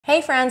Hey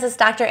friends, it's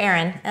Dr.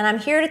 Erin, and I'm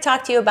here to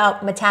talk to you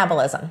about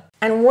metabolism.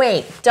 And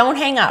wait, don't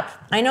hang up.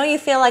 I know you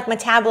feel like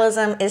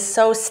metabolism is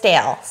so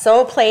stale,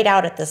 so played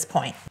out at this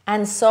point,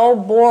 and so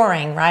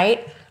boring,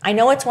 right? I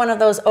know it's one of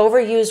those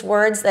overused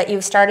words that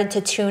you've started to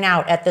tune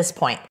out at this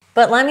point.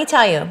 But let me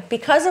tell you,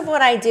 because of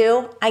what I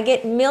do, I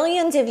get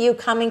millions of you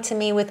coming to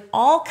me with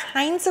all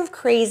kinds of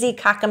crazy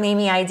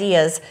cockamamie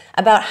ideas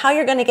about how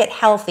you're going to get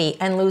healthy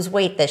and lose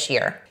weight this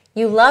year.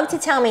 You love to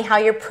tell me how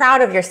you're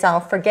proud of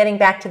yourself for getting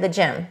back to the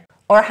gym,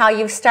 or how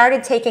you've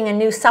started taking a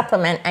new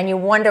supplement and you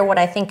wonder what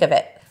I think of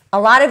it.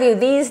 A lot of you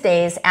these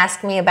days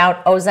ask me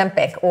about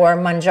Ozempic or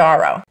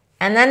Mounjaro.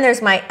 And then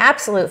there's my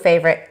absolute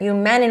favorite, you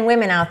men and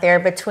women out there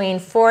between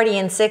 40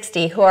 and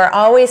 60 who are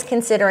always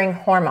considering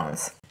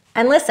hormones.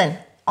 And listen,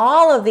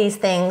 all of these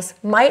things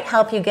might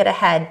help you get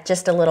ahead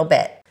just a little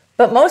bit.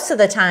 But most of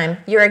the time,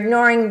 you're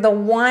ignoring the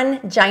one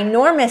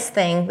ginormous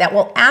thing that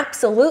will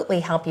absolutely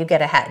help you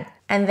get ahead.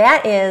 And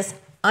that is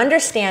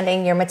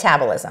understanding your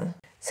metabolism.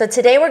 So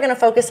today we're going to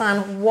focus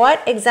on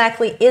what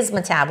exactly is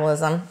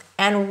metabolism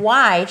and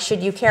why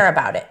should you care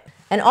about it.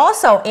 And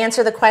also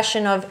answer the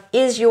question of,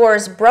 is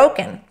yours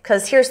broken?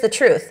 Because here's the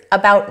truth,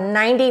 about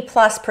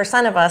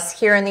 90+% of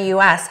us here in the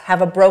US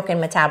have a broken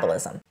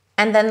metabolism.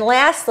 And then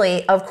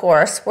lastly, of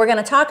course, we're going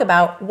to talk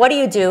about what do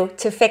you do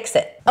to fix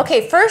it.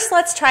 Okay, first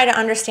let's try to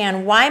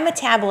understand why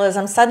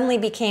metabolism suddenly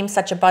became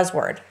such a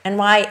buzzword and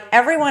why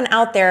everyone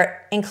out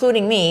there,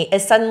 including me,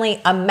 is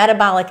suddenly a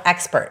metabolic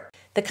expert.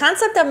 The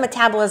concept of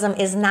metabolism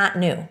is not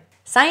new.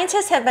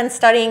 Scientists have been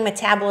studying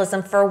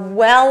metabolism for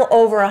well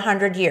over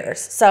 100 years,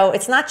 so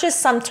it's not just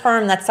some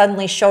term that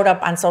suddenly showed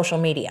up on social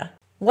media.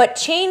 What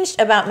changed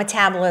about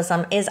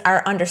metabolism is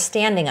our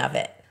understanding of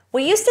it.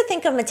 We used to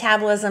think of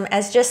metabolism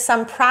as just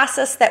some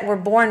process that we're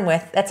born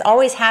with that's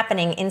always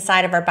happening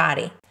inside of our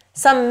body.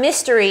 Some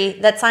mystery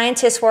that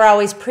scientists were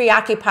always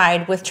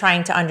preoccupied with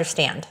trying to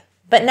understand.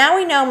 But now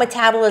we know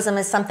metabolism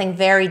is something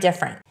very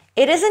different.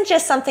 It isn't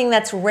just something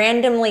that's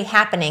randomly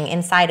happening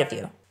inside of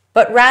you,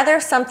 but rather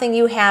something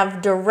you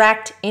have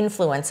direct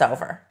influence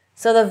over.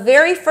 So the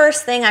very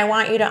first thing I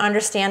want you to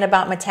understand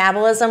about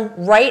metabolism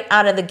right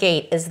out of the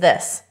gate is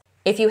this.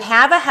 If you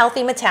have a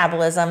healthy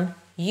metabolism,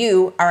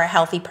 you are a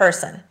healthy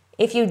person.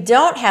 If you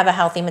don't have a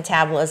healthy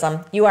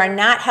metabolism, you are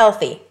not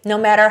healthy, no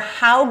matter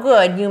how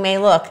good you may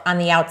look on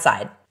the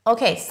outside.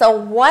 Okay, so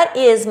what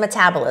is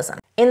metabolism?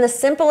 In the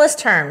simplest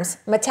terms,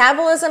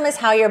 metabolism is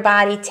how your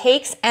body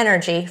takes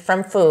energy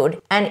from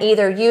food and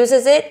either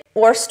uses it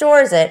or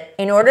stores it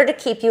in order to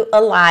keep you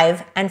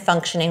alive and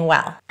functioning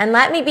well. And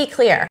let me be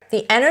clear,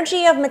 the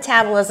energy of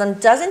metabolism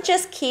doesn't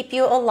just keep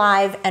you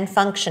alive and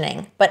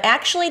functioning, but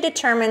actually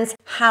determines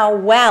how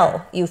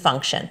well you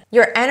function.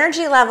 Your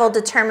energy level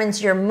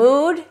determines your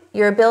mood,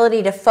 your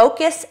ability to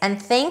focus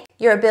and think,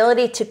 your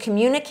ability to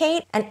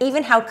communicate, and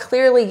even how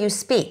clearly you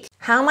speak.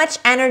 How much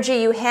energy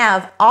you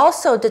have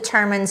also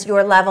determines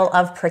your level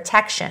of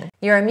protection.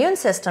 Your immune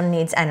system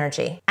needs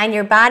energy, and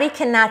your body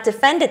cannot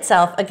defend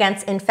itself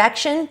against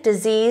infection,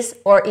 disease,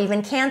 or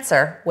even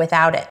cancer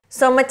without it.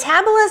 So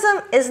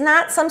metabolism is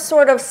not some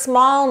sort of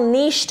small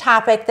niche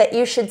topic that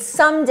you should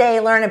someday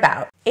learn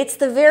about. It's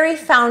the very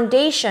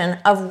foundation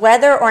of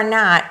whether or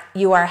not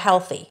you are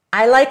healthy.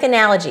 I like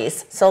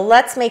analogies, so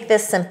let's make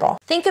this simple.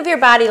 Think of your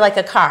body like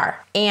a car.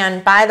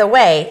 And by the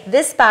way,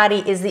 this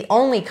body is the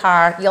only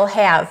car you'll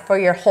have for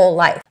your whole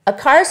life. A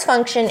car's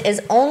function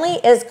is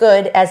only as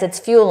good as its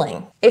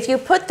fueling. If you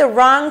put the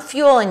wrong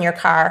fuel in your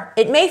car,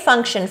 it may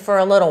function for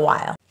a little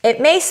while. It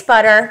may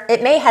sputter,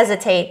 it may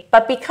hesitate,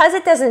 but because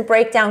it doesn't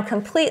break down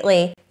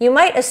completely, you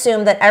might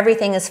assume that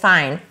everything is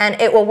fine and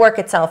it will work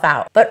itself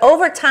out. But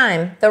over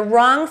time, the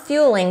wrong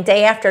fueling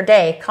day after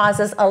day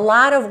causes a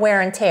lot of wear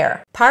and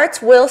tear.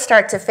 Parts will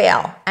start to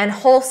fail and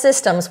whole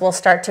systems will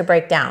start to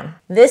break down.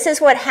 This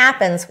is what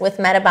happens with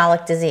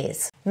metabolic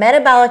disease.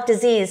 Metabolic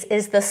disease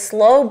is the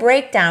slow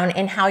breakdown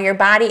in how your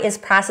body is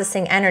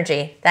processing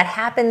energy that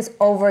happens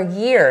over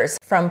years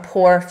from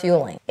poor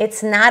fueling.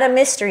 It's not a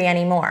mystery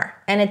anymore,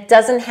 and it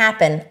doesn't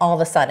happen all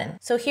of a sudden.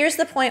 So here's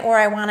the point where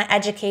I want to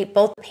educate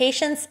both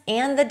patients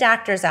and the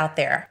doctors out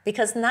there,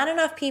 because not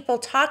enough people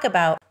talk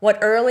about what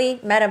early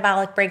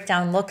metabolic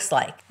breakdown looks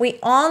like. We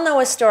all know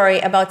a story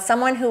about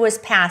someone who was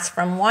passed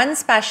from one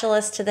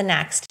specialist to the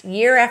next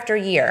year after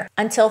year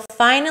until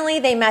finally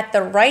they met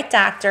the right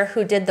doctor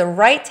who did the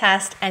right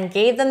test and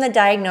gave them the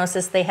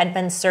diagnosis they had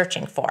been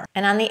searching for.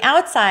 And on the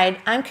outside,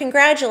 I'm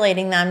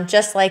congratulating them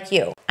just like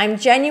you. I'm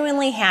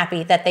genuinely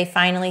happy that they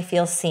finally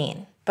feel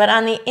seen. But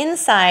on the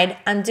inside,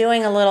 I'm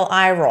doing a little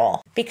eye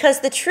roll. Because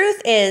the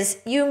truth is,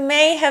 you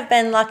may have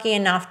been lucky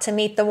enough to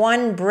meet the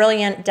one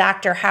brilliant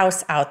Dr.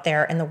 House out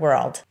there in the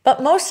world.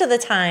 But most of the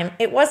time,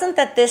 it wasn't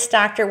that this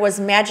doctor was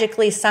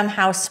magically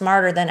somehow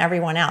smarter than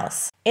everyone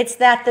else. It's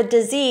that the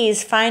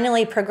disease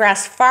finally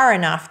progressed far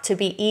enough to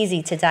be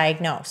easy to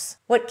diagnose.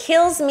 What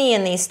kills me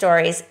in these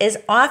stories is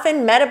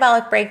often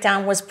metabolic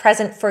breakdown was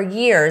present for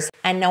years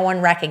and no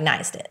one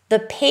recognized it. The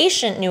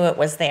patient knew it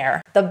was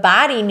there, the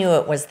body knew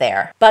it was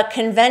there, but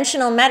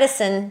conventional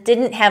medicine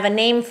didn't have a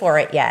name for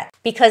it yet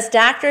because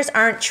doctors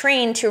aren't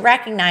trained to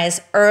recognize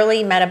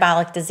early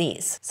metabolic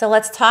disease. So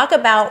let's talk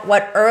about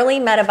what early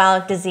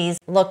metabolic disease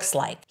looks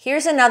like.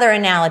 Here's another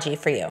analogy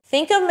for you.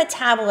 Think of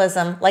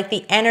metabolism like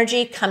the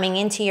energy coming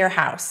into your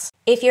house.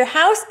 If your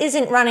house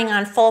isn't running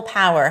on full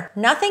power,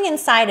 nothing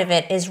inside of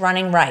it is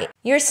running right.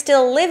 You're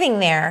still living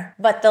there,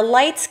 but the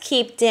lights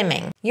keep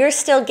dimming. You're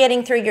still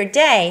getting through your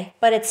day,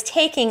 but it's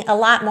taking a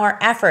lot more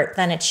effort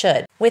than it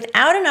should.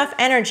 Without enough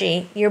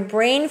energy, your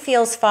brain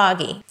feels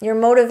foggy, your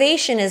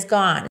motivation is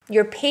gone,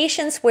 your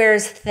patience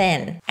wears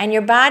thin, and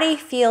your body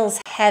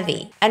feels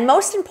heavy. And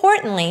most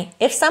importantly,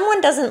 if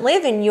someone doesn't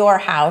live in your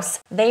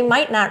house, they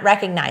might not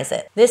recognize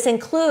it. This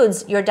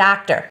includes your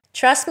doctor.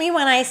 Trust me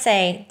when I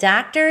say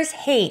doctors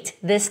hate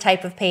this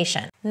type of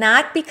patient.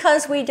 Not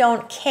because we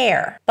don't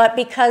care, but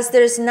because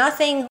there's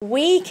nothing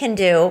we can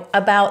do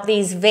about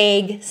these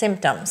vague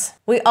symptoms.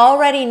 We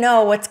already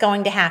know what's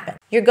going to happen.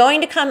 You're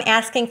going to come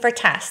asking for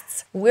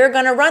tests. We're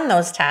going to run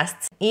those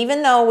tests,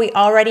 even though we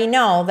already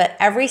know that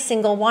every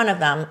single one of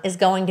them is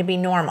going to be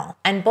normal.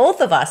 And both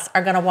of us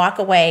are going to walk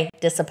away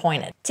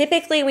disappointed.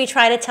 Typically, we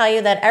try to tell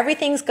you that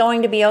everything's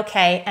going to be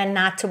okay and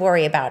not to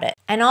worry about it.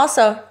 And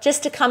also,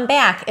 just to come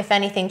back if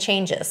anything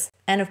changes.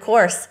 And of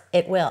course,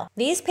 it will.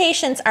 These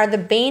patients are the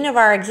bane of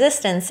our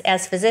existence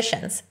as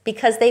physicians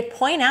because they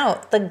point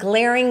out the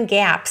glaring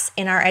gaps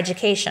in our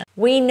education.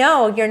 We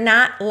know you're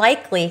not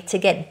likely to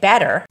get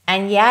better,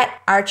 and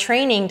yet our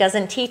training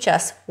doesn't teach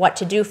us what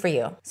to do for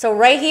you. So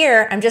right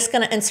here, I'm just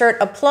going to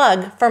insert a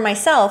plug for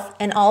myself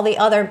and all the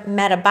other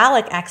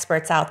metabolic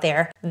experts out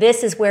there.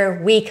 This is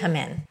where we come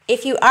in.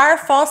 If you are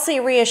falsely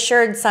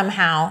reassured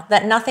somehow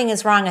that nothing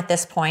is wrong at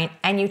this point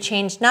and you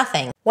change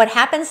nothing, what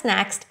happens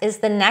next is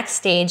the next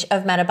stage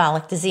of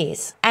metabolic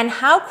disease. And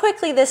how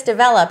quickly this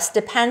develops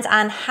depends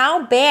on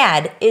how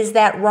bad is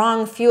that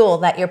wrong fuel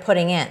that you're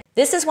putting in.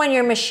 This is when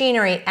your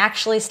machinery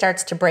actually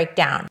starts to break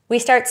down. We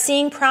start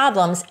seeing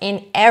problems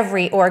in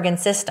every organ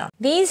system.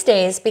 These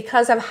days,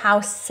 because of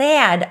how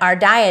sad our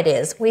diet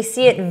is, we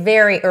see it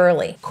very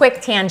early.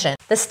 Quick tangent.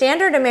 The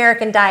standard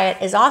American diet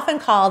is often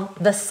called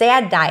the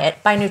SAD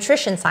diet by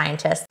nutrition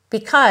scientists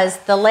because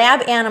the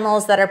lab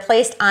animals that are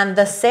placed on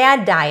the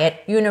SAD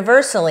diet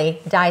universally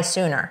die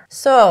sooner.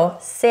 So,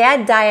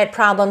 SAD diet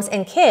problems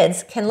in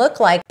kids can look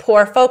like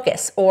poor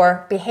focus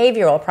or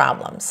behavioral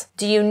problems.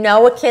 Do you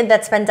know a kid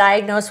that's been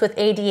diagnosed with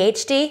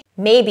ADHD?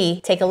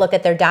 Maybe take a look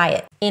at their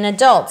diet. In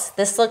adults,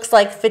 this looks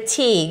like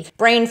fatigue,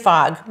 brain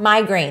fog,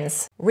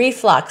 migraines,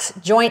 reflux,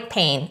 joint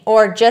pain,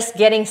 or just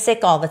getting sick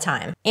all the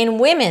time. In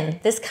women,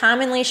 this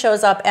commonly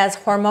shows up as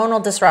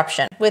hormonal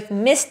disruption with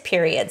missed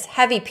periods,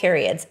 heavy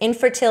periods,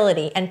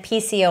 infertility, and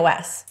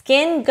PCOS.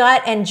 Skin,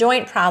 gut, and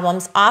joint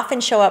problems often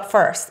show up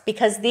first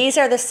because these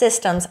are the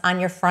systems on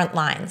your front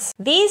lines.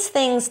 These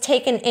things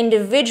taken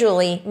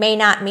individually may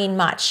not mean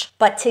much,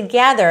 but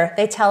together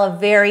they tell a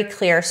very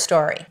clear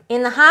story.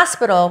 In the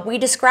hospital, we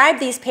describe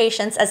these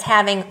patients as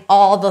having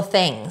all the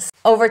things.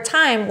 Over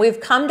time, we've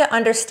come to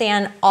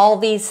understand all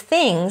these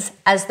things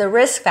as the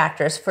risk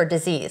factors for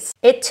disease.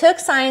 It took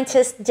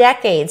scientists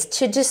decades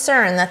to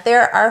discern that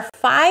there are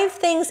 5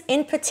 things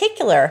in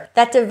particular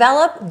that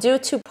develop due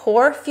to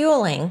poor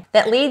fueling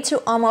that lead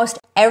to almost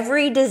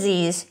every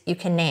disease you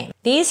can name.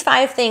 These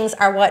 5 things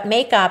are what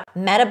make up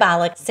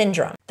metabolic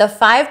syndrome. The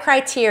 5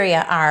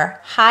 criteria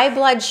are high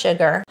blood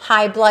sugar,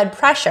 high blood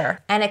pressure,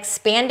 an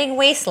expanding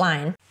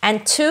waistline,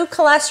 and 2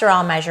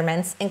 cholesterol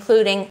measurements,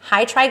 including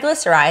high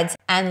triglycerides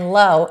and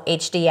low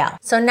HDL.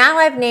 So now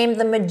I've named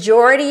the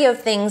majority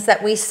of things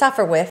that we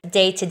suffer with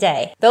day to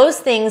day. Those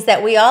things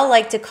that we all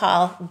like to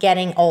call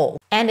getting old.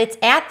 And it's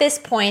at this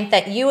point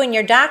that you and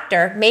your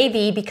doctor may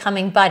be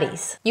becoming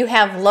buddies. You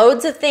have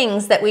loads of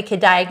things that we could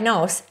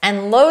diagnose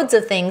and loads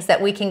of things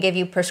that we can give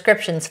you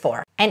prescriptions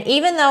for. And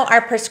even though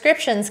our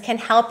prescriptions can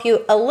help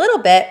you a little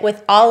bit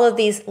with all of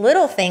these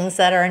little things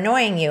that are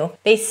annoying you,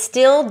 they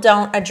still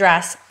don't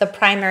address the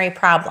primary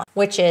problem,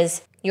 which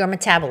is your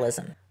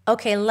metabolism.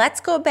 Okay, let's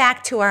go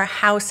back to our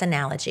house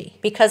analogy,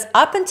 because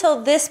up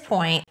until this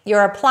point,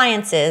 your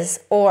appliances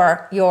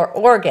or your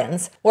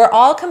organs were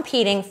all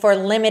competing for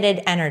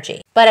limited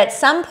energy. But at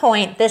some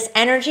point, this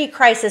energy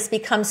crisis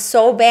becomes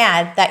so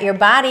bad that your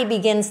body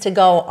begins to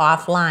go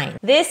offline.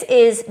 This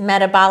is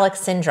metabolic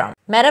syndrome.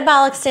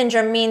 Metabolic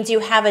syndrome means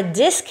you have a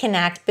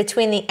disconnect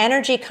between the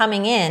energy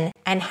coming in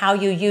and how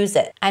you use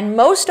it. And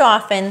most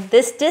often,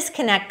 this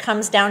disconnect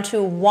comes down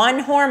to one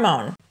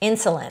hormone,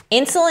 insulin.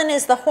 Insulin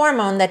is the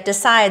hormone that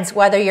decides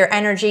whether your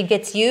energy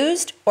gets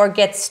used or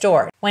gets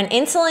stored. When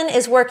insulin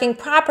is working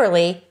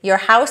properly, your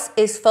house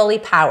is fully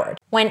powered.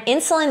 When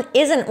insulin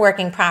isn't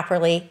working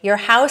properly, your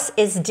house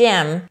is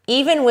dim,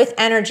 even with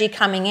energy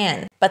coming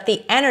in, but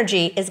the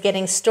energy is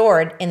getting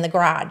stored in the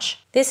garage.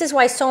 This is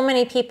why so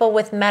many people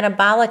with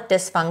metabolic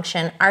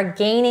dysfunction are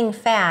gaining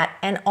fat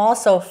and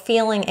also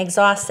feeling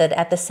exhausted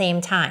at the same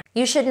time.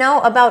 You should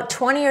know about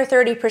 20 or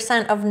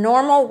 30% of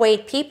normal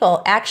weight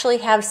people actually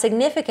have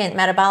significant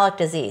metabolic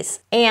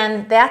disease.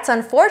 And that's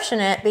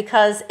unfortunate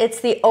because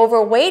it's the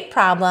overweight weight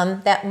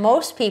problem that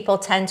most people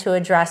tend to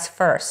address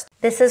first.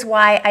 This is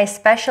why I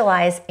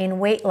specialize in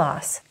weight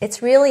loss.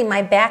 It's really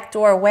my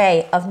backdoor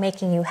way of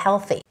making you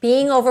healthy.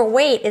 Being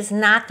overweight is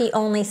not the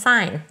only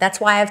sign. That's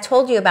why I've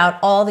told you about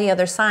all the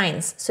other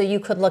signs, so you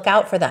could look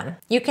out for them.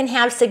 You can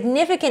have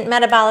significant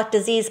metabolic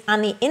disease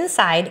on the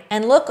inside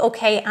and look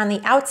okay on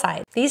the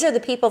outside. These are the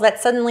people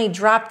that suddenly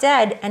drop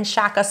dead and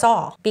shock us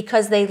all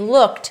because they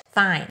looked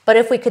fine. But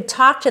if we could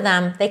talk to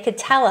them, they could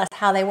tell us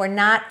how they were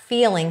not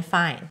feeling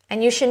fine.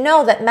 And you should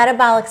know that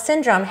metabolic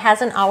syndrome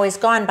hasn't always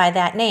gone by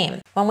that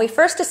name. When we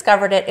first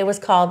discovered it, it was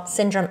called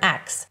Syndrome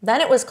X.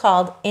 Then it was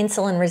called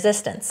insulin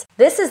resistance.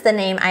 This is the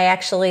name I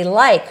actually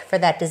like for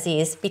that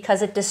disease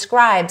because it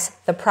describes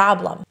the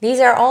problem. These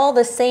are all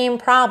the same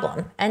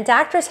problem, and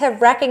doctors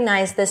have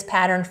recognized this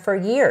pattern for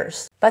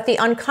years. But the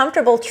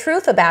uncomfortable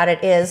truth about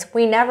it is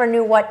we never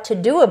knew what to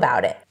do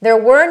about it. There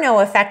were no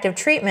effective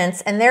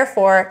treatments and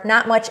therefore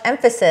not much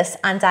emphasis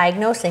on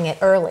diagnosing it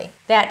early.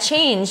 That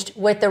changed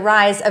with the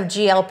rise of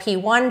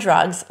GLP-1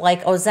 drugs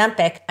like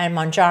Ozempic and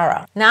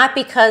Mounjaro. Not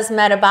because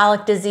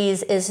metabolic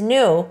disease is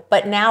new,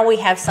 but now we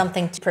have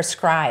something to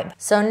prescribe.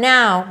 So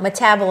now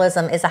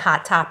metabolism is a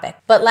hot topic.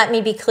 But let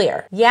me be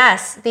clear.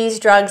 Yes, these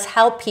drugs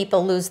help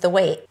people lose the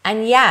weight.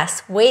 And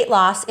yes, weight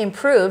loss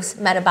improves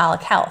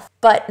metabolic health.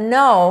 But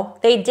no,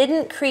 they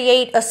didn't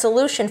create a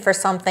solution for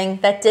something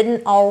that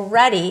didn't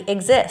already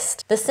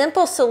exist. The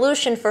simple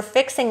solution for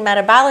fixing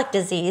metabolic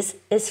disease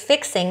is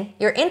fixing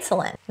your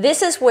insulin.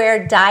 This is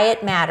where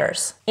diet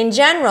matters. In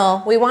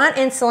general, we want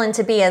insulin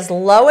to be as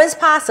low as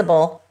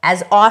possible,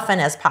 as often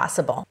as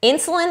possible.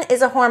 Insulin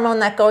is a hormone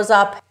that goes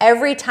up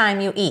every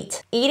time you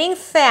eat. Eating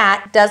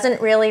fat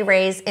doesn't really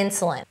raise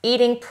insulin.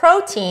 Eating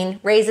protein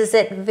raises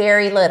it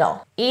very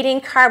little.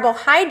 Eating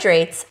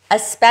carbohydrates,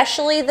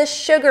 especially the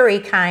sugary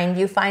kind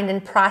you find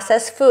in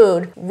processed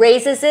food,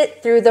 raises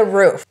it through the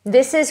roof.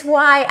 This is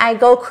why I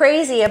go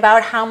crazy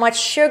about how much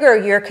sugar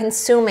you're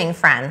consuming,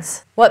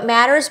 friends. What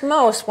matters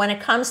most when it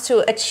comes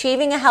to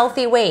achieving a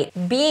healthy weight,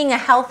 being a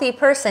healthy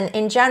person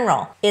in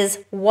general, is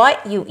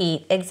what you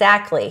eat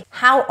exactly,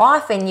 how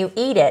often you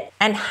eat it,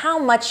 and how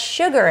much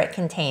sugar it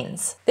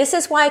contains. This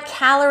is why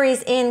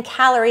calories in,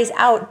 calories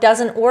out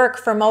doesn't work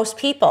for most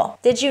people.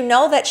 Did you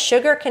know that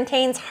sugar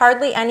contains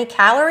hardly any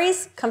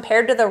calories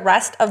compared to the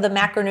rest of the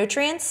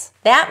macronutrients?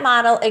 That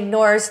model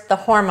ignores the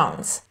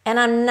hormones. And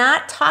I'm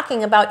not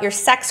talking about your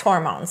sex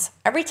hormones.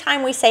 Every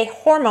time we say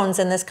hormones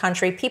in this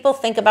country, people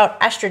think about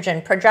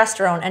estrogen,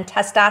 progesterone, and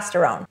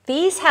testosterone.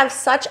 These have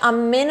such a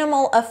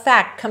minimal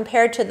effect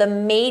compared to the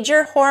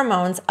major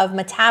hormones of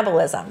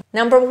metabolism.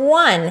 Number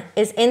one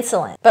is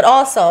insulin, but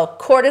also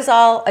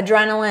cortisol,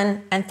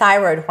 adrenaline, and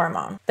thyroid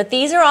hormone. But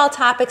these are all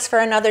topics for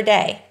another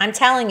day. I'm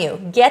telling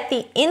you, get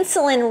the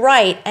insulin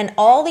right and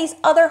all these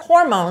other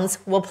hormones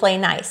will play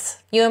nice.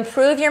 You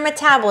improve your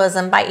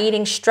metabolism by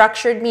eating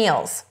structured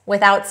meals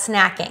without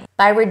snacking,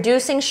 by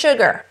reducing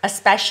sugar,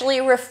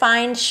 especially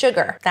refined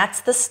sugar.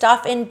 That's the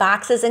stuff in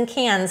boxes and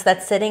cans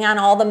that's sitting on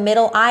all the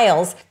middle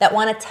aisles that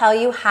want to tell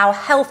you how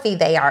healthy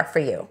they are for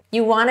you.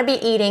 You want to be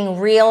eating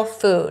real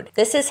food.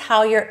 This is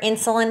how your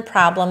insulin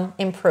problem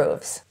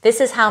improves. This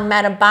is how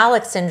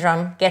metabolic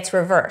syndrome gets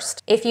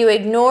reversed. If you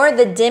ignore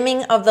the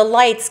dimming of the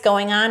lights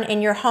going on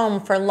in your home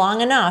for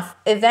long enough,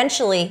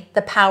 eventually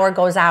the power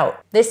goes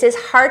out. This is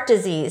heart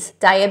disease,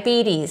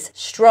 diabetes,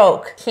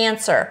 stroke,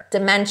 cancer,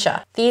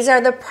 dementia. These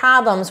are the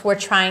problems we're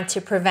trying to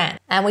prevent.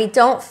 And we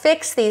don't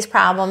fix these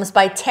problems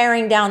by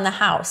tearing down the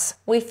house.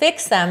 We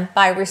fix them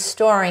by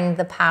restoring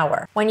the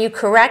power. When you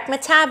correct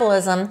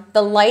metabolism,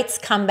 the lights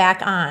come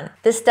back on.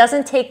 This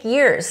doesn't take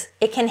years.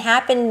 It can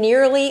happen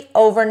nearly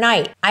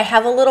overnight. I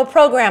have a little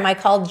program I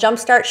call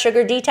JumpStart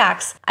Sugar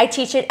Detox. I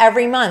teach it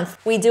every month.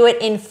 We do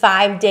it in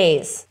 5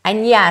 days.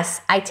 And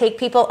yes, I take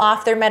people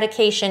off their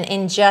medication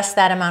in just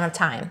that amount of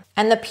time.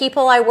 And the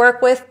people I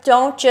work with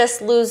don't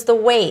just lose the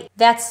weight.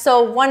 That's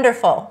so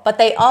wonderful. But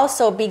they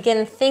also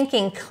begin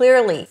thinking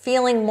clearly,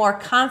 feeling more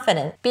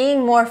confident,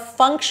 being more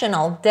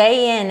functional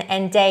day in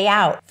and day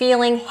out,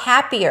 feeling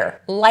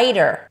happier,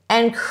 lighter,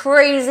 and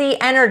crazy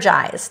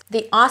energized.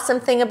 The awesome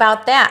thing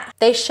about that,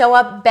 they show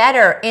up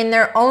better in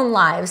their own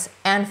lives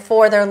and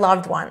for their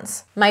loved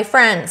ones. My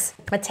friends,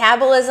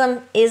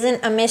 metabolism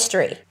isn't a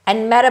mystery,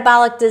 and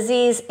metabolic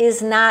disease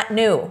is not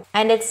new.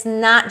 And it's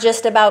not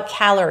just about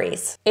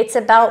calories. It's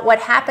about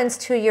what happens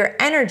to your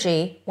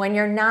energy when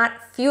you're not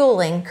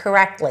fueling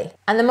correctly.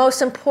 And the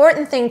most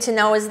important thing to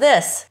know is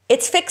this: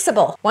 it's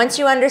fixable. Once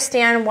you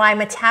understand why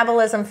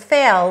metabolism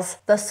fails,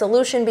 the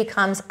solution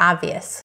becomes obvious.